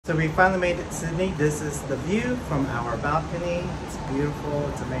So we finally made it to Sydney. This is the view from our balcony. It's beautiful,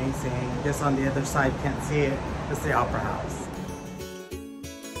 it's amazing. Just on the other side, can't see it, it's the Opera House.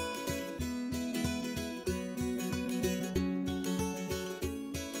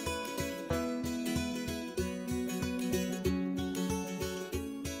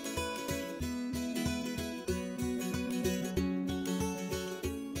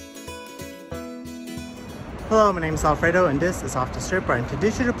 Hello, my name is Alfredo and this is Off the Strip, where I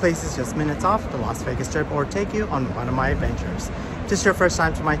introduce you to places just minutes off the Las Vegas Strip or take you on one of my adventures. If this is your first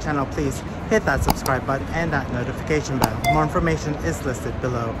time to my channel, please hit that subscribe button and that notification bell. More information is listed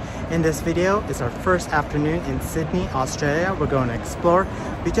below. In this video is our first afternoon in Sydney, Australia. We're going to explore.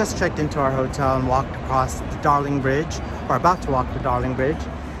 We just checked into our hotel and walked across the Darling Bridge, or about to walk the Darling Bridge.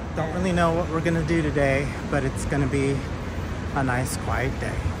 Don't really know what we're going to do today, but it's going to be a nice quiet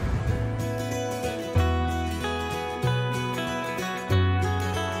day.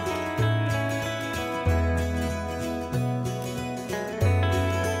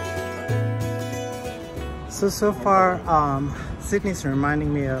 So far, Sydney's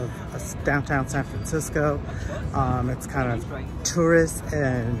reminding me of downtown San Francisco. It's kind of tourists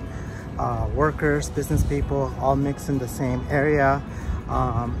and workers, business people, all mixed in the same area.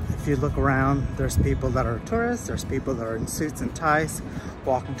 If you look around, there's people that are tourists, there's people that are in suits and ties,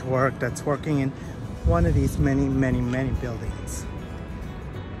 walking to work, that's working in one of these many buildings.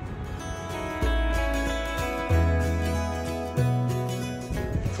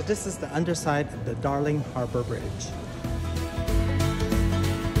 This is the underside of the Darling Harbour Bridge.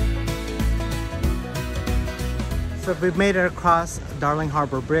 So we've made it across Darling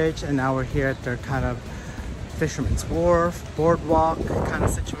Harbour Bridge and now we're here at their kind of Fisherman's Wharf, boardwalk kind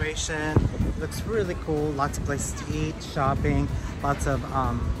of situation. It looks really cool, lots of places to eat, shopping, lots of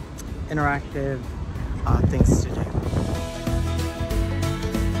interactive things to do.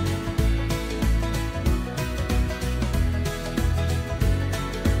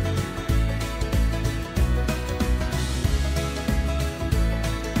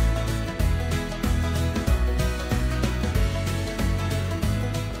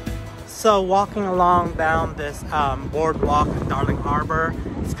 So walking along down this boardwalk at Darling Harbour,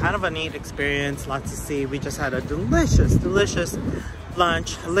 it's kind of a neat experience, lots to see. We just had a delicious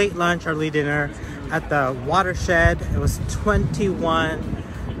lunch, late lunch, early dinner at the Watershed. It was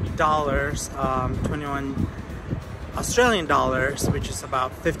 $21, 21 Australian dollars, which is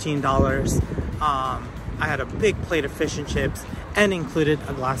about $15. I had a big plate of fish and chips and included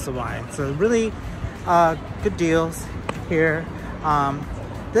a glass of wine. So really good deals here.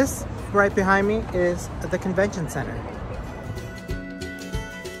 This right behind me is the convention center.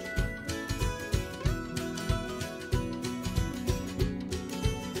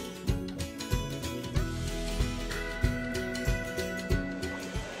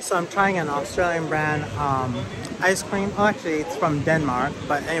 So I'm trying an Australian brand ice cream. Oh, actually it's from Denmark,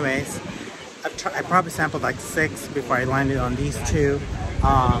 but anyways, I probably sampled like 6 before I landed on these two.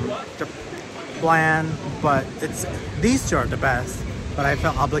 They're bland, but these two are the best. But I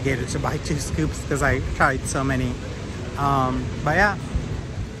felt obligated to buy 2 scoops because I tried so many. But yeah.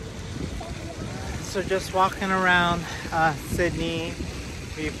 So just walking around Sydney.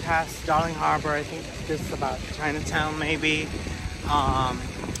 We passed Darling Harbour. I think this is about Chinatown maybe.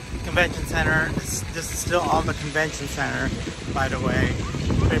 Convention Center. This is still all the convention center, by the way.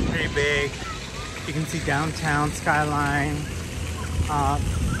 Pretty big. You can see downtown skyline.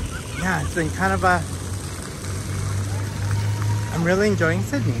 Yeah, it's been kind of a... I'm really enjoying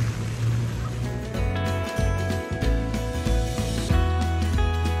Sydney.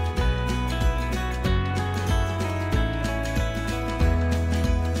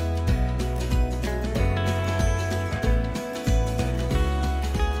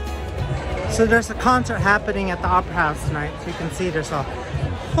 So there's a concert happening at the Opera House tonight. So you can see there's a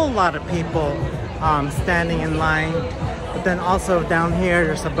whole lot of people standing in line. But then also down here,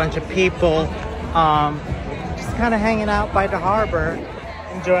 there's a bunch of people kind of hanging out by the harbor,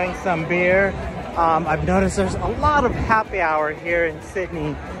 enjoying some beer. I've noticed there's a lot of happy hour here in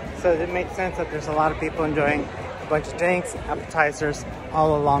Sydney, so it makes sense that there's a lot of people enjoying a bunch of drinks, appetizers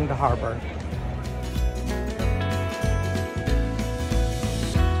all along the harbor.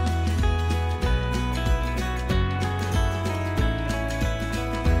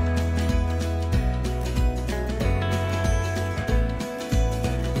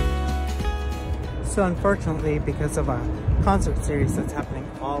 So unfortunately, because of a concert series that's happening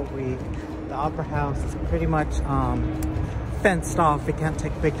all week, the Opera House is pretty much fenced off. We can't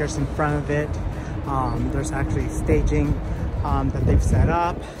take pictures in front of it. There's actually staging that they've set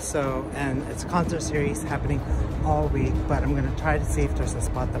up. So, and it's a concert series happening all week, but I'm gonna try to see if there's a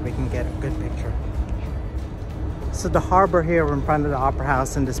spot that we can get a good picture. So the harbor here, we're in front of the Opera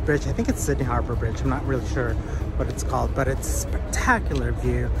House and this bridge, I think it's Sydney Harbor Bridge, I'm not really sure what it's called, but it's a spectacular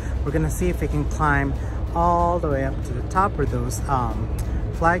view. We're gonna see if we can climb all the way up to the top where those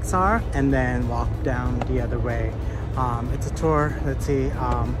flags are, and then walk down the other way. It's a tour. Let's see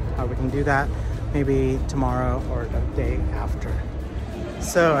how we can do that, maybe tomorrow or the day after.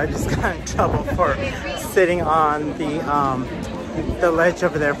 So I just got in trouble for sitting on the ledge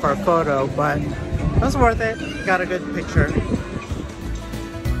over there for a photo, but it was worth it. Got a good picture.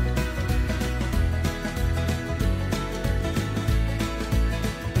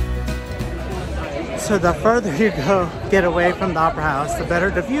 So the further you go, get away from the Opera House, the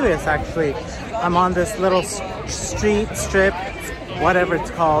better the view is actually. I'm on this little street strip, whatever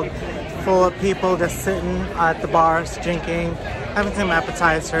it's called, full of people just sitting at the bars, drinking, having some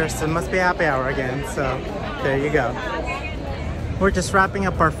appetizers. So it must be happy hour again, so there you go. We're just wrapping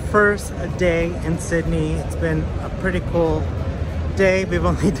up our first day in Sydney. It's been a pretty cool day. We've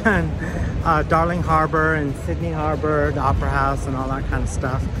only done Darling Harbour and Sydney Harbour, the Opera House and all that kind of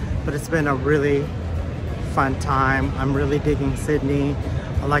stuff. But it's been a really fun time. I'm really digging Sydney.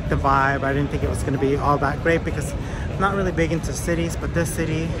 I like the vibe. I didn't think it was going to be all that great because I'm not really big into cities, but this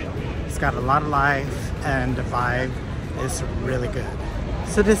city, it's got a lot of life and the vibe is really good.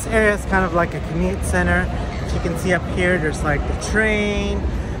 So this area is kind of like a commute center. As you can see up here, there's like the train.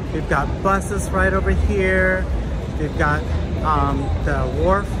 We've got buses right over here. We've got the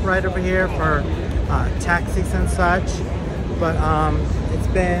wharf right over here for taxis and such. But it's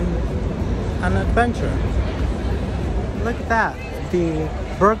been an adventure. Look at that. The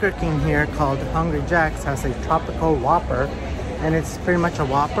Burger King here called Hungry Jack's has a tropical Whopper, and it's pretty much a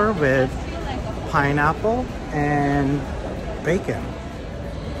Whopper with pineapple and bacon.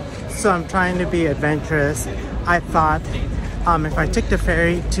 So I'm trying to be adventurous. I thought if I took the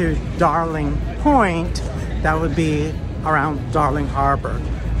ferry to Darling Point, that would be around Darling Harbor.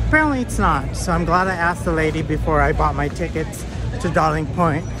 Apparently it's not, so I'm glad I asked the lady before I bought my tickets to Darling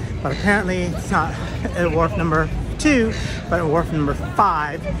Point, but apparently it's not at wharf number 2, but at wharf number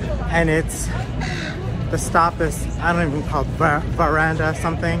 5, and it's, the stop is, I don't even call it Veranda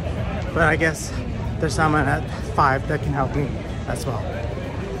something, but I guess there's someone at 5 that can help me as well.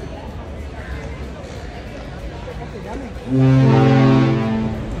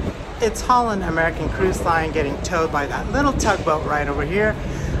 It's Holland American Cruise Line getting towed by that little tugboat right over here,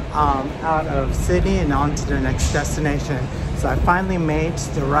 out of Sydney and on to their next destination. So I finally made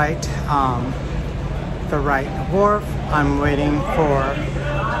the right wharf. I'm waiting for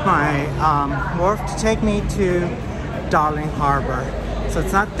my wharf to take me to Darling Harbor. So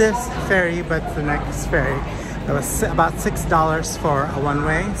it's not this ferry, but the next ferry. It was about $6 for a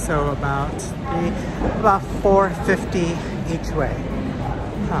one-way, so about $4.50 each way.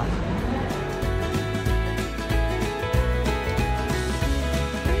 Huh.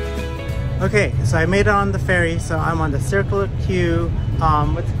 Okay, so I made it on the ferry, so I'm on the Circular Q,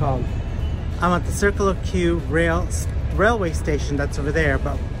 what's it called? I'm at the Circular Q railway station that's over there,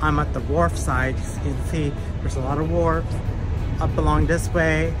 but I'm at the wharf side. As you can see, there's a lot of wharfs up along this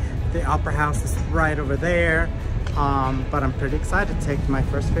way. The Opera House is right over there, but I'm pretty excited to take my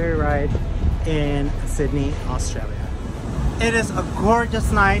first ferry ride in Sydney, Australia. It is a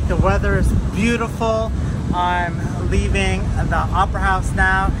gorgeous night. The weather is beautiful. I'm leaving the Opera House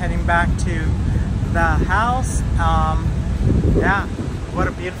now, heading back to the house. Yeah, what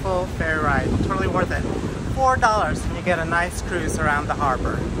a beautiful ferry ride. Totally worth it. $4 and you get a nice cruise around the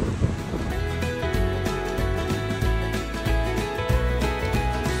harbor.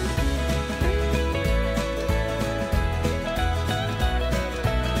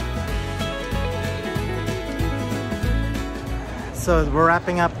 So we're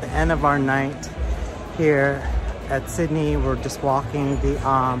wrapping up the end of our night here at Sydney. We're just walking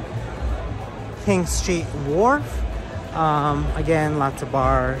the King Street Wharf. Again, lots of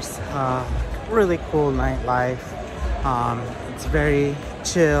bars, really cool nightlife. It's very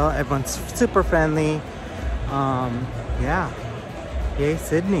chill, everyone's super friendly. Yeah, yay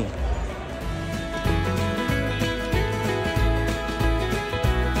Sydney.